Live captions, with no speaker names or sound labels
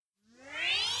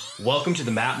Welcome to the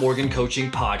Matt Morgan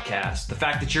Coaching Podcast. The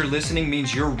fact that you're listening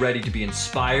means you're ready to be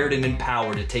inspired and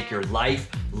empowered to take your life,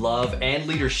 love, and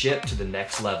leadership to the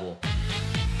next level.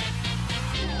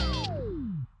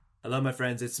 Hello, my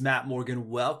friends. It's Matt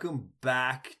Morgan. Welcome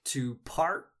back to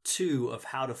part 2 of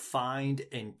how to find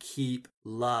and keep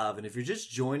love. And if you're just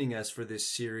joining us for this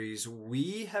series,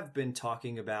 we have been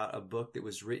talking about a book that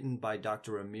was written by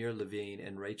Dr. Amir Levine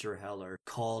and Rachel Heller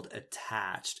called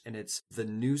Attached. And it's the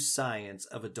new science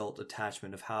of adult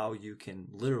attachment, of how you can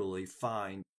literally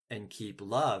find and keep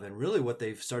love. And really what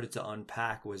they've started to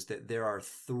unpack was that there are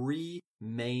 3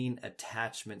 main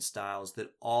attachment styles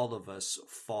that all of us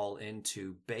fall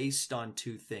into based on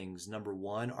 2 things. Number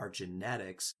 1, our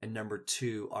genetics, and number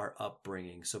 2, our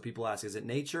upbringing. So people ask, is it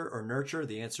nature or nurture?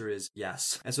 The answer is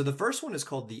yes. And so the first one is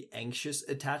called the anxious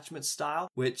attachment style,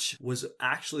 which was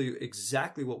actually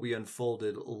exactly what we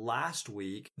unfolded last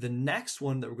week. The next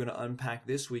one that we're going to unpack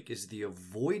this week is the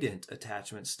avoidant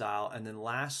attachment style. And then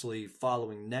lastly,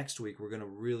 following next week, we're going to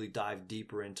really dive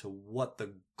deeper into what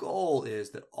the goal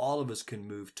is that all of us can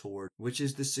move toward, which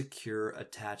is the secure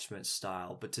attachment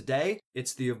style. But today,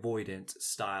 it's the avoidant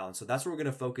style. And so that's what we're going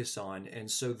to focus on.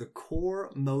 And so the core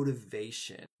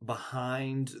motivation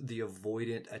behind the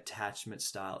avoidant attachment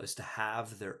style is to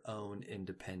have their own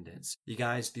independence. You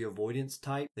guys, the avoidance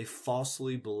type, they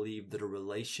falsely believe that a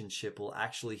relationship will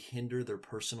actually hinder their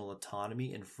personal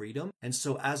autonomy and freedom. And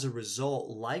so as a result,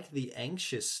 like the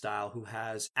anxious style who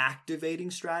has activating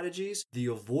strategies, the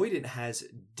avoidant has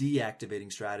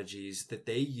deactivating strategies that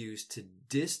they use to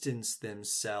distance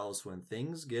themselves when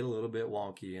things get a little bit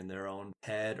wonky in their own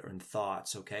head and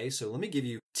thoughts. Okay, so let me give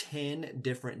you 10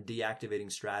 different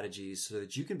deactivating strategies so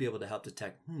that you can be able to help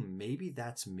detect, maybe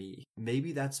that's me.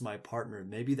 Maybe that's my partner.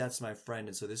 Maybe that's my friend.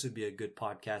 And so this would be a good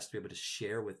podcast to be able to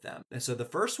share with them. And so the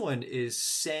first one is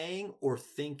saying or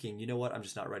thinking, you know what, I'm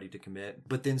just not ready to commit,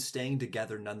 but then staying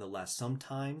together nonetheless,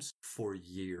 sometimes for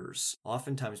years.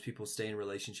 Oftentimes people stay in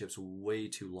relationships way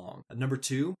too long. Number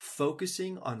 2,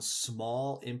 focusing on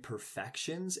small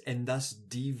imperfections and thus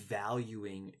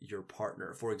devaluing your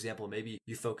partner. For example, maybe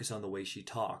you focus on the way she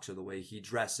talks or the way he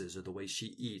dresses or the way she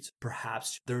eats.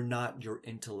 Perhaps they're not your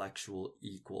intellectual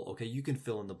equal. Okay, you can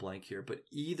fill in the blank here, but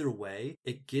either way,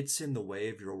 it gets in the way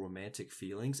of your romantic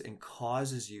feelings and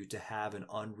causes you to have an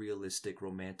unrealistic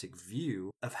romantic view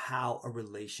of how a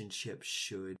relationship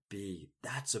should be.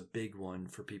 That's a big one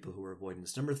for people who are avoiding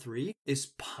this. Number 3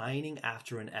 is pining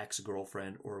after an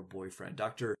ex-girlfriend or a boyfriend.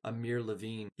 Dr. Amir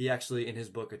Levine, he actually in his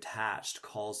book Attached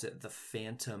calls it the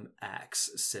phantom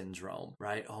ex syndrome,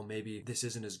 right? Oh, maybe this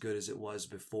isn't as good as it was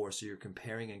before. So you're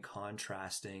comparing and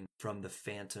contrasting from the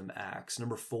phantom ex.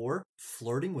 Number 4,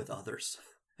 flirting with others.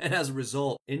 And as a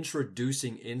result,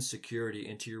 introducing insecurity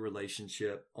into your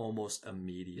relationship almost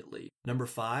immediately. Number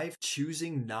 5,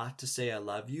 choosing not to say I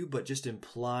love you, but just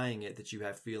implying it that you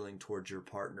have feeling towards your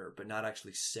partner, but not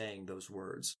actually saying those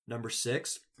words. Number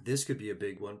 6, this could be a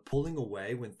big one, pulling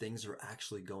away when things are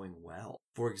actually going well.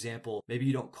 For example, maybe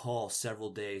you don't call several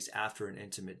days after an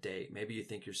intimate date. Maybe you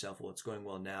think yourself, well, it's going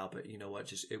well now, but you know what,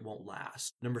 just it won't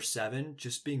last. Number 7,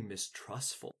 just being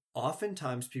mistrustful.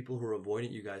 Oftentimes, people who are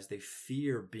avoidant, you guys, they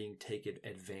fear being taken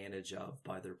advantage of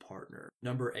by their partner.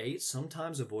 Number 8,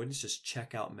 sometimes avoidants just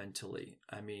check out mentally.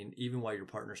 I mean, even while your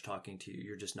partner's talking to you,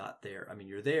 you're just not there. I mean,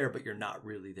 you're there, but you're not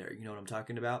really there. You know what I'm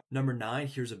talking about? Number 9,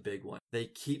 here's a big one. They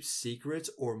keep secrets,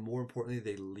 or more importantly,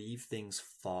 they leave things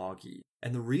foggy.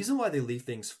 And the reason why they leave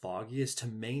things foggy is to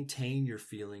maintain your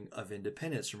feeling of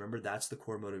independence. Remember, that's the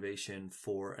core motivation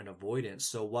for an avoidance.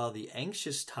 So while the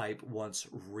anxious type wants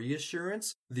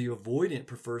reassurance, the avoidant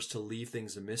prefers to leave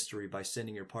things a mystery by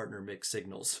sending your partner mixed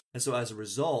signals. And so as a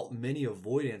result, many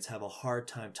avoidants have a hard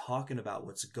time talking about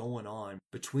what's going on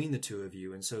between the two of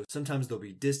you. And so sometimes there'll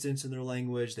be distance in their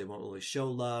language. They won't really show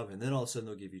love. And then all of a sudden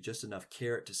they'll give you just enough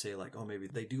carrot to say like, oh, maybe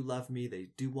they do love me. They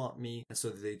do want me. And so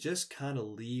they just kind of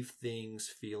leave things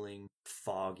feeling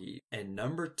foggy. And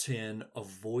number 10,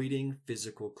 avoiding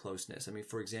physical closeness. I mean,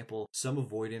 for example, some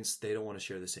avoidants, they don't want to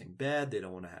share the same bed. They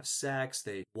don't want to have sex.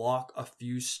 They walk a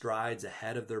few strides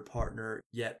ahead of their partner,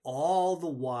 yet all the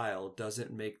while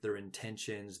doesn't make their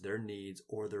intentions, their needs,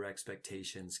 or their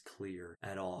expectations clear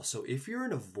at all. So if you're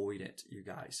an avoidant, you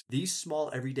guys, these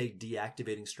small everyday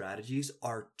deactivating strategies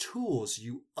are tools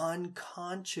you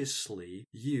unconsciously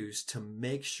use to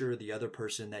make sure the other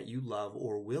person that you love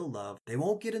or will love, they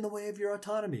won't get in the way of your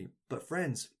autonomy. But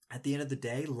friends, at the end of the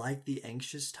day, like the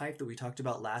anxious type that we talked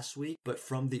about last week, but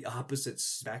from the opposite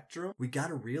spectrum, we got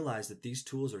to realize that these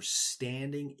tools are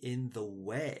standing in the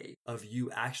way of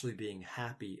you actually being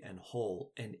happy and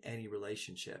whole in any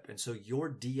relationship. And so your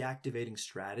deactivating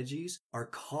strategies are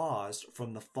caused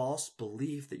from the false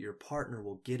belief that your partner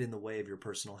will get in the way of your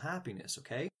personal happiness,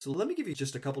 okay? So let me give you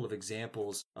just a couple of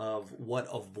examples of what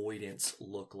avoidance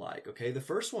look like, okay? The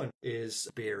first one is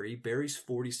Barry. Barry's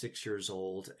 46 years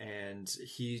old, and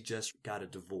he just got a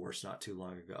divorce not too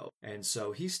long ago. And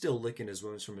so he's still licking his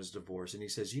wounds from his divorce. And he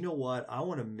says, you know what? I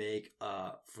want to make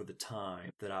up for the time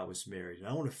that I was married. And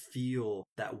I want to feel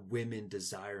that women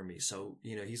desire me. So,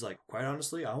 he's like, quite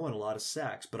honestly, I want a lot of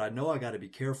sex. But I know I got to be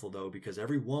careful, though, because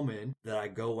every woman that I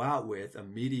go out with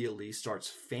immediately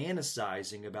starts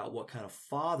fantasizing about what kind of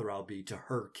father I'll be to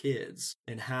her kids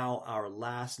and how our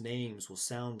last names will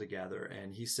sound together.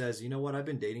 And he says, you know what? I've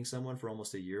been dating someone for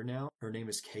almost a year now. Her name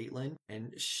is Caitlin,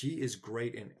 and she is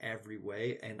great in every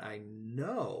way. And I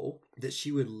know that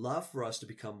she would love for us to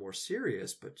become more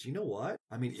serious. But you know what?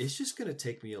 I mean, it's just going to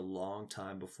take me a long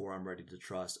time before I'm ready to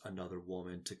trust another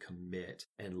woman to commit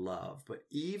and love. But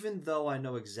even though I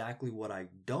know exactly what I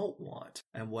don't want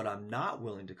and what I'm not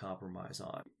willing to compromise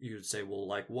on, you would say, well,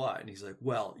 like what? And he's like,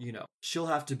 well, she'll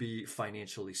have to be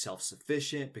financially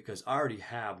self-sufficient because I already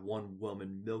have one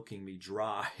woman milking me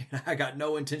dry. I got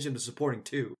no intention of supporting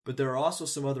two. But there are also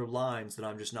some other lines that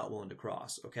I'm just not willing to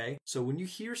cross, okay? So when you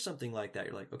hear something like that,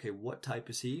 you're like, okay, what type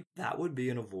is he? That would be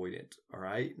an avoidant, all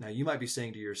right? Now, you might be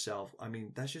saying to yourself, I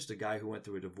mean, that's just a guy who went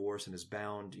through a divorce and is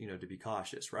bound, to be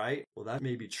cautious, right? Well, that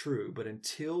may be true, but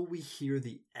until we hear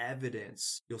the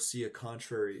evidence, you'll see a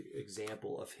contrary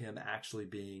example of him actually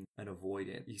being an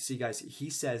avoidant. You see, guys, he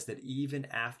says that even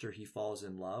after he falls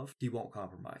in love, he won't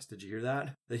compromise. Did you hear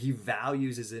that? That he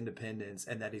values his independence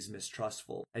and that he's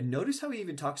mistrustful. And notice how he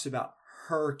even talks about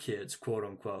her kids, quote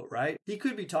unquote, right? He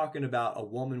could be talking about a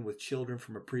woman with children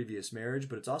from a previous marriage,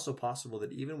 but it's also possible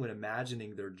that even when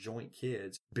imagining their joint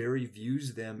kids, Barry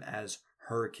views them as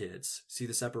her kids. See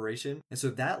the separation? And so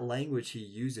that language he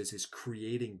uses is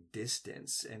creating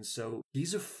distance. And so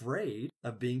he's afraid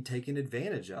of being taken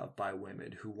advantage of by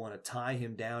women who want to tie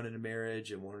him down in a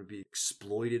marriage and want to be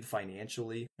exploited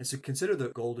financially. And so consider the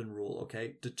golden rule,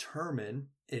 okay? Determine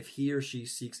if he or she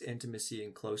seeks intimacy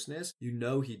and closeness. You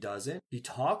know he doesn't. He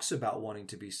talks about wanting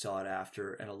to be sought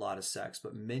after and a lot of sex,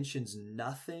 but mentions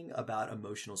nothing about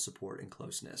emotional support and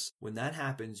closeness. When that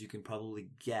happens, you can probably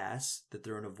guess that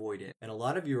they're an avoidant. And a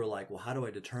lot of you are like, well, how do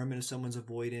I determine if someone's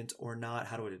avoidant or not?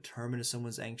 How do I determine if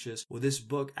someone's anxious? Well, this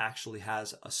book actually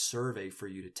has a survey for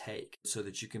you to take so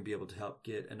that you can be able to help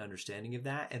get an understanding of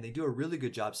that. And they do a really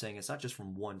good job saying it's not just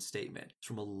from one statement. It's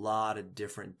from a lot of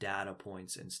different data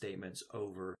points and statements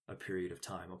over a period of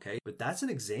time, okay? But that's an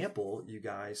example, you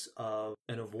guys, of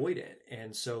an avoidant.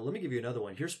 And so let me give you another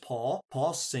one. Here's Paul.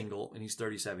 Paul's single and he's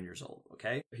 37 years old,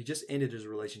 okay? He just ended his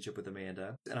relationship with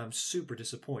Amanda and I'm super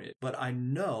disappointed. But I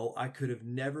know I could have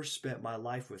never spent my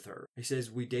life with her. He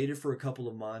says we dated for a couple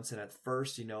of months and at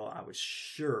first, I was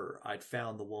sure I'd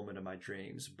found the woman of my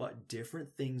dreams, but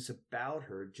different things about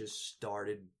her just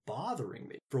started bothering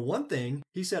me. For one thing,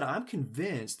 he said, I'm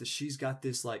convinced that she's got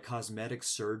this like cosmetic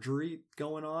surgery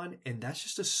going on, and that's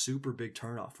just a super big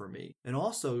turnoff for me. And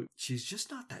also, she's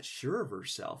just not that sure of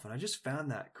herself, and I just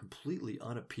found that completely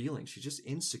unappealing. She's just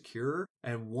insecure,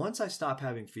 and once I stop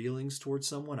having feelings towards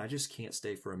someone, I just can't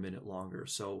stay for a minute longer.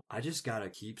 So I just gotta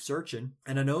keep searching.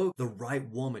 And I know the right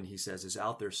woman, he says, is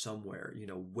out there somewhere,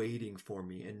 waiting for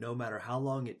me. And no matter how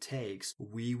long it takes,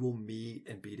 we will meet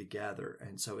and be together.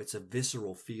 And so it's a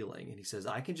visceral feeling. And he says,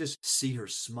 I can just see her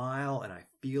smile and I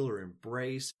feel her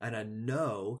embrace. And I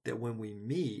know that when we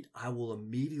meet, I will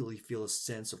immediately feel a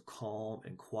sense of calm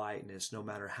and quietness no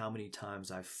matter how many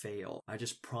times I fail. I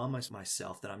just promise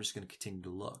myself that I'm just going to continue to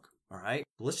look. All right,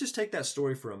 let's just take that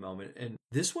story for a moment. And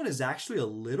this one is actually a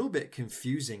little bit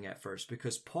confusing at first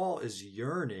because Paul is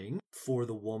yearning for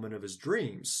the woman of his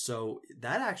dreams. So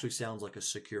that actually sounds like a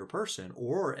secure person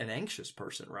or an anxious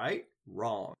person, right?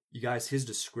 Wrong. You guys, his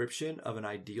description of an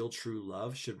ideal true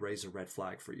love should raise a red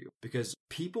flag for you because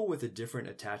people with a different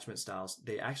attachment styles,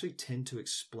 they actually tend to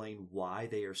explain why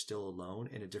they are still alone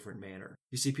in a different manner.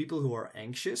 You see, people who are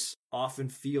anxious often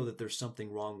feel that there's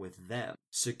something wrong with them.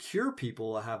 Secure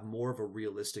people have more of a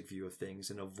realistic view of things,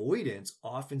 and avoidants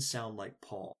often sound like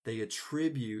Paul. They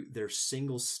attribute their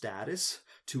single status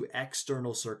to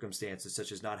external circumstances,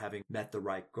 such as not having met the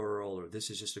right girl, or this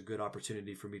is just a good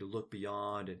opportunity for me to look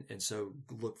beyond and so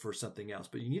look for something else.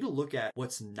 But you need to look at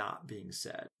what's not being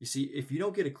said. You see, if you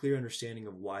don't get a clear understanding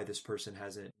of why this person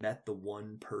hasn't met the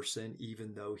one person,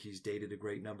 even though he's dated a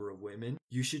great number of women,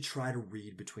 you should try to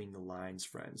read between the lines,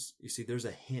 friends. You see, there's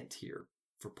a hint here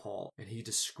for Paul, and he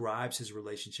describes his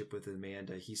relationship with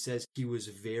Amanda. He says he was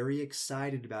very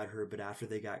excited about her, but after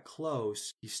they got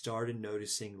close, he started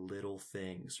noticing little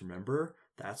things. Remember,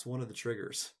 that's one of the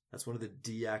triggers. That's one of the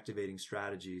deactivating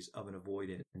strategies of an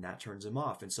avoidant, and that turns him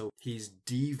off. And so he's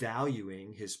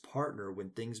devaluing his partner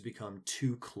when things become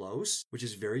too close, which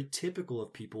is very typical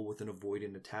of people with an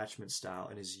avoidant attachment style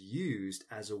and is used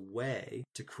as a way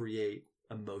to create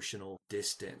emotional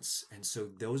distance. And so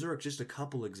those are just a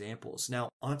couple examples. Now,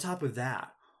 on top of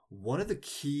that, one of the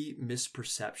key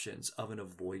misperceptions of an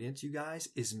avoidant, you guys,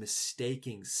 is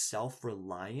mistaking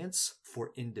self-reliance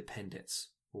for independence.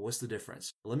 Well, what's the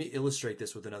difference? Let me illustrate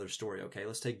this with another story, okay?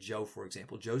 Let's take Joe, for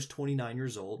example. Joe's 29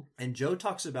 years old, and Joe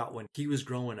talks about when he was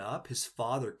growing up, his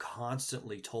father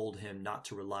constantly told him not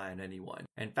to rely on anyone.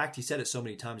 In fact, he said it so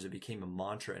many times it became a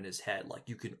mantra in his head, like,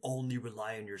 you can only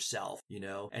rely on yourself, you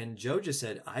know? And Joe just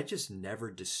said, I just never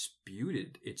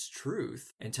disputed its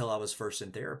truth until I was first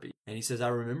in therapy. And he says, I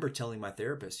remember telling my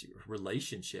therapist,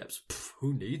 relationships,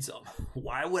 who needs them?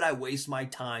 Why would I waste my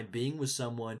time being with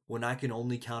someone when I can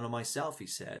only count on myself, he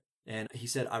said. And he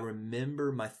said, I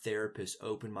remember my therapist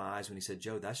opened my eyes when he said,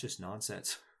 Joe, that's just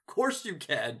nonsense. Of course you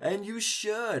can. And you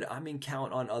should. I mean,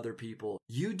 count on other people.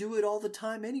 You do it all the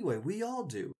time anyway. We all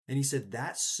do. And he said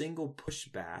that single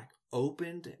pushback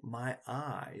opened my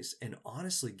eyes and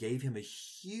honestly gave him a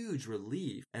huge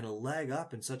relief and a leg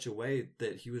up in such a way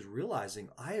that he was realizing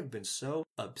I have been so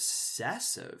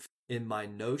obsessive in my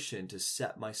notion to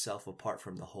set myself apart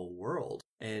from the whole world.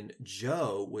 And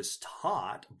Joe was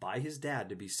taught by his dad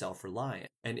to be self-reliant.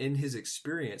 And in his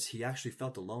experience, he actually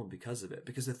felt alone because of it.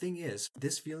 Because the thing is,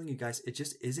 this feeling, you guys, it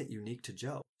just isn't unique to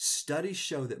Joe. Studies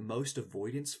show that most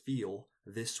avoidants feel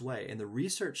this way. And the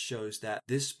research shows that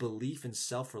this belief in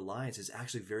self-reliance is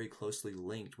actually very closely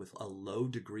linked with a low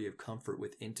degree of comfort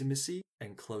with intimacy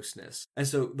and closeness. And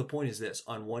so the point is this,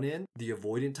 on one end, the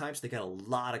avoidant types, they got a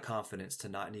lot of confidence to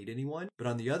not need anyone. But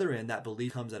on the other end, that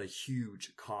belief comes at a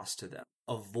huge cost to them.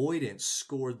 Avoidance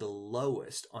scored the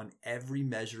lowest on every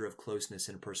measure of closeness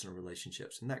in personal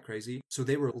relationships. Isn't that crazy? So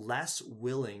they were less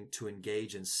willing to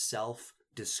engage in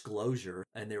self-disclosure,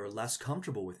 and they were less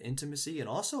comfortable with intimacy, and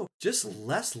also just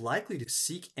less likely to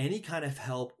seek any kind of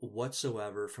help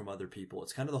whatsoever from other people.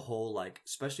 It's kind of the whole, like,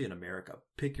 especially in America,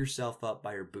 pick yourself up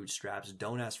by your bootstraps.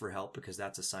 Don't ask for help because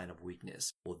that's a sign of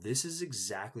weakness. Well, this is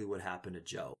exactly what happened to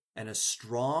Joe. And a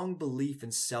strong belief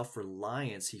in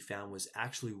self-reliance, he found, was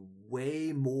actually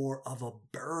way more of a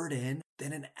burden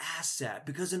than an asset,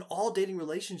 because in all dating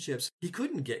relationships, he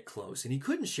couldn't get close and he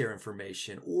couldn't share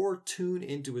information or tune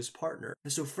into his partner.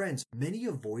 And so friends, many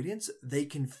avoidants, they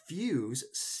confuse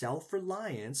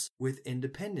self-reliance with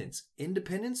independence.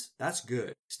 Independence, that's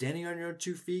good. Standing on your own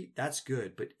 2 feet, that's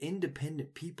good. But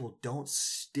independent people don't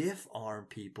stiff arm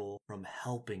people from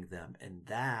helping them. And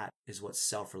that is what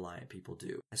self-reliant people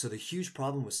do. And so the huge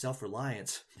problem with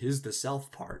self-reliance is the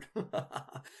self part.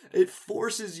 It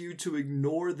forces you to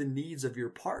ignore the needs of your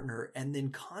partner and then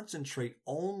concentrate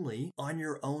only on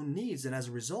your own needs. And as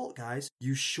a result, guys,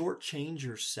 you shortchange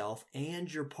yourself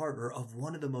and your partner of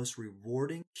one of the most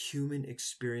rewarding human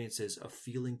experiences of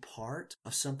feeling part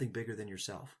of something bigger than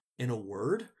yourself. In a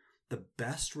word, the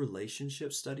best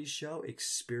relationship studies show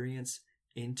experience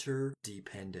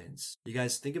interdependence. You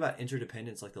guys think about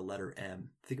interdependence like the letter M.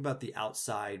 Think about the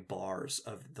outside bars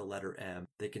of the letter M.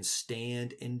 They can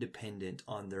stand independent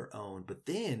on their own, but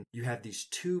then you have these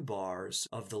 2 bars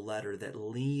of the letter that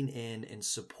lean in and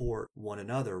support one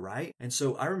another, right? And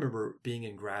so I remember being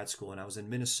in grad school and I was in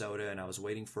Minnesota and I was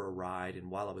waiting for a ride,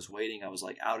 and while I was waiting, I was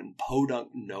like out in podunk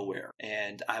nowhere,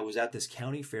 and I was at this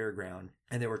county fairground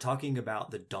and they were talking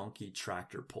about the donkey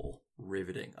tractor pull.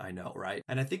 Riveting, I know, right?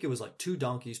 And I think it was like 2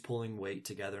 donkeys pulling weight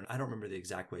together. And I don't remember the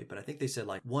exact weight, but I think they said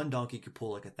like 1 donkey could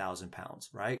pull like 1,000 pounds,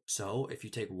 right? So if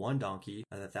you take 1 donkey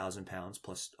at 1,000 pounds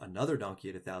plus another donkey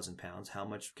at 1,000 pounds, how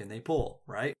much can they pull,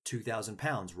 right? 2,000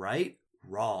 pounds, right?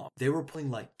 Wrong. They were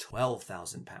pulling like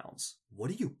 12,000 pounds. What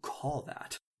do you call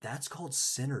that? That's called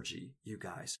synergy, you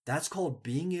guys. That's called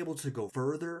being able to go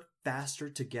further faster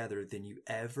together than you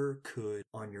ever could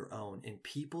on your own. And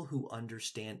people who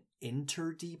understand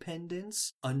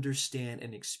interdependence understand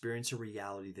and experience a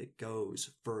reality that goes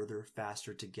further,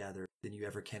 faster together than you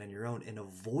ever can on your own. And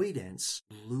avoidance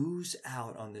lose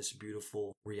out on this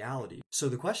beautiful reality. So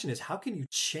the question is, how can you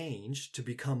change to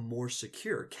become more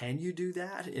secure? Can you do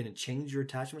that and change your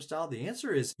attachment style? The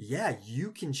answer is, yeah,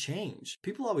 you can change.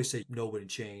 People always say nobody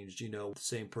changed, the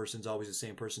same person's always the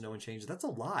same person, no one changes. That's a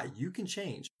lie. You can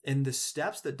change. And the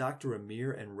steps that Dr.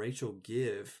 Amir and Rachel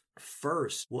give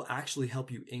first will actually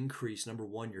help you increase, number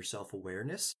one, your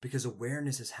self-awareness, because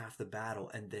awareness is half the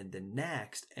battle. And then the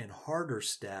next and harder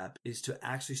step is to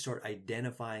actually start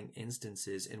identifying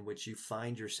instances in which you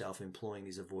find yourself employing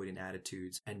these avoidant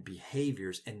attitudes and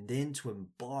behaviors, and then to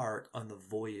embark on the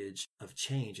voyage of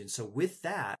change. And so with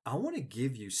that, I want to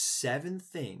give you 7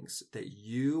 things that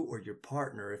you or your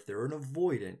partner, if they're an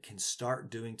avoidant, can start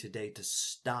doing today to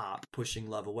stop pushing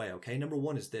love away. Okay. Number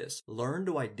 1 is this: learn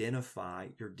to identify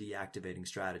your deactivating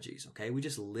strategies. Okay. We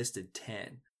just listed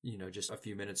 10, just a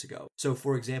few minutes ago. So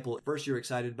for example, first you're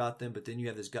excited about them, but then you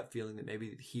have this gut feeling that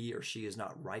maybe he or she is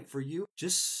not right for you.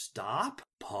 Just stop,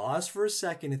 pause for a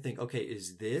second and think, okay,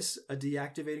 is this a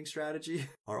deactivating strategy?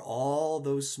 Are all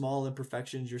those small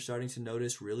imperfections you're starting to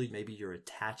notice really maybe your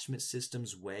attachment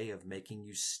system's way of making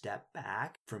you step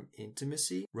back from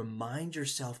intimacy? Remind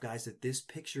yourself, guys, that this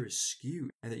picture is skewed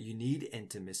and that you need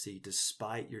intimacy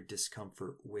despite your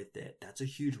discomfort with it. That's a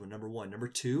huge one, number 1. Number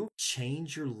 2,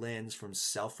 change your lens from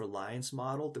self-reliance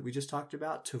model that we just talked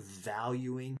about to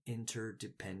valuing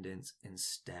interdependence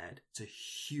instead. It's a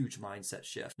huge mindset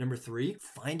shift. Number 3,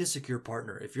 find a secure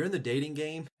partner. If you're in the dating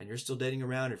game and you're still dating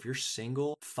around, if you're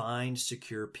single, find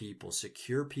secure people.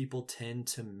 Secure people tend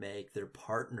to make their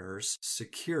partners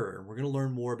secure. And we're going to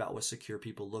learn more about what secure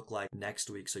people look like next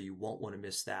week, so you won't want to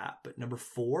miss that. But number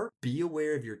 4, be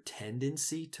aware of your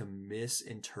tendency to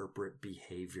misinterpret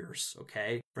behaviors.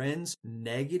 Okay? Friends,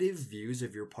 negative views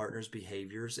of your partner's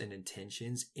behaviors and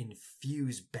intentions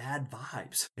infuse bad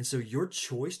vibes. And so your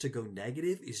choice to go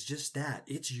negative is just that.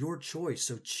 It's your choice.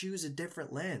 So choose a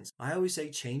different lens. I always say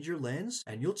change your lens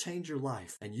and you'll change your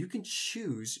life. And you can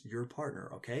choose your partner,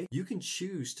 okay? You can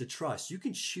choose to trust. You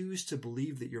can choose to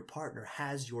believe that your partner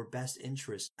has your best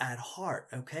interest at heart,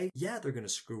 okay? Yeah, they're going to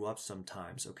screw up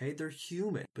sometimes, okay? They're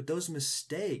human. But those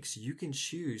mistakes, you can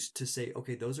choose to say,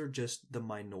 okay, those are just the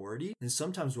minority. And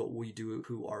sometimes what we do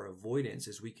who are avoidants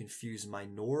is we confuse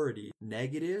minority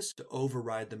negatives to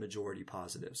override the majority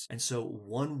positives. And so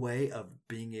one way of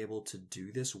being able to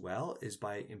do this well is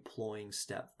by employing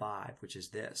step 5, which is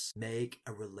this: make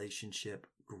a relationship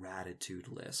gratitude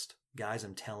list. Guys,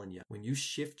 I'm telling you, when you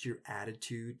shift your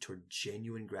attitude toward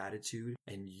genuine gratitude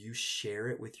and you share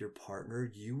it with your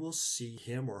partner, you will see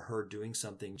him or her doing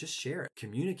something. Just share it,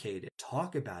 communicate it,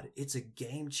 talk about it. It's a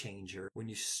game changer when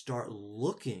you start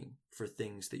looking for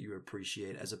things that you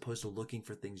appreciate as opposed to looking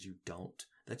for things you don't.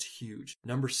 That's huge.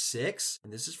 Number 6,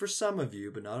 and this is for some of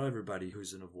you, but not everybody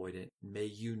who's an avoidant, may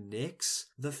you nix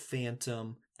the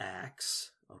phantom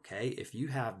X. Okay, if you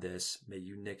have this, may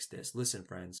you nix this. Listen,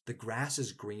 friends, the grass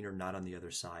is greener not on the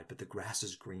other side, but the grass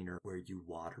is greener where you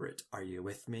water it. Are you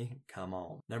with me? Come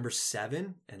on. Number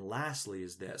 7, and lastly,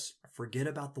 is this: forget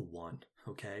about the one.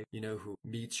 Okay, who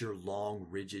meets your long,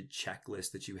 rigid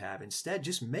checklist that you have. Instead,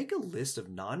 just make a list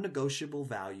of non-negotiable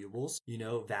values,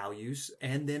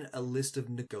 and then a list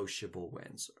of negotiable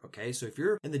wins. Okay, so if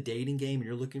you're in the dating game and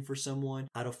you're looking for someone,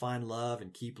 how to find love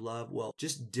and keep love, well,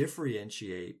 just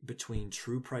differentiate between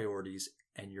true priorities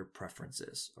and your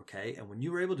preferences, okay? And when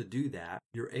you're able to do that,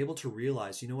 you're able to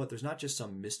realize, there's not just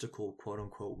some mystical quote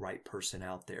unquote right person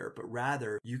out there, but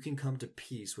rather you can come to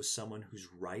peace with someone who's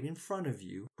right in front of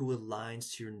you who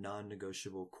aligns to your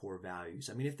non-negotiable core values.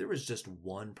 I mean, if there was just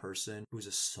one person who's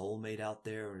a soulmate out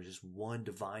there or just one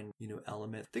divine,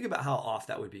 element, think about how off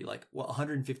that would be. Like,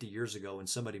 150 years ago when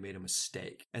somebody made a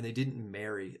mistake and they didn't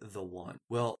marry the one.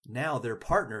 Well, now their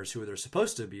partners who they're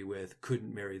supposed to be with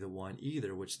couldn't marry the one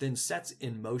either, which then sets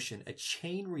in motion a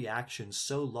chain reaction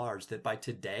so large that by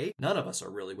today, none of us are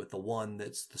really with the one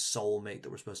that's the soulmate that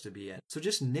we're supposed to be in. So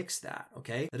just nix that,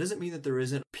 okay? That doesn't mean that there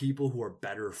isn't people who are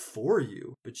better for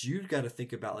you, but you've got to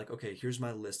think about like, okay, here's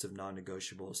my list of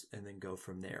non-negotiables and then go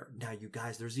from there. Now, you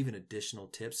guys, there's even additional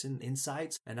tips and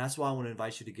insights, and that's why I want to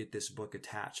invite you to get this book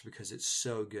attached because it's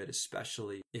so good,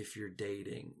 especially if you're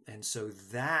dating. And so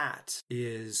that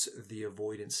is the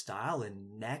avoidance style,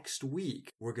 and next week,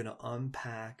 we're going to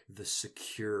unpack the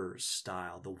secure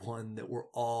style, the one that we're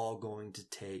all going to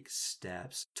take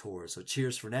steps towards. So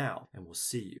cheers for now, and we'll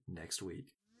see you next week.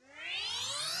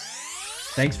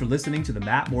 Thanks for listening to the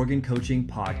Matt Morgan Coaching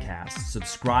Podcast.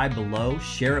 Subscribe below,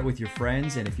 share it with your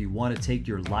friends, and if you want to take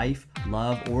your life,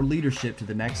 love, or leadership to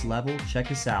the next level, check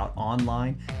us out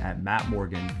online at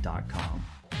mattmorgan.com.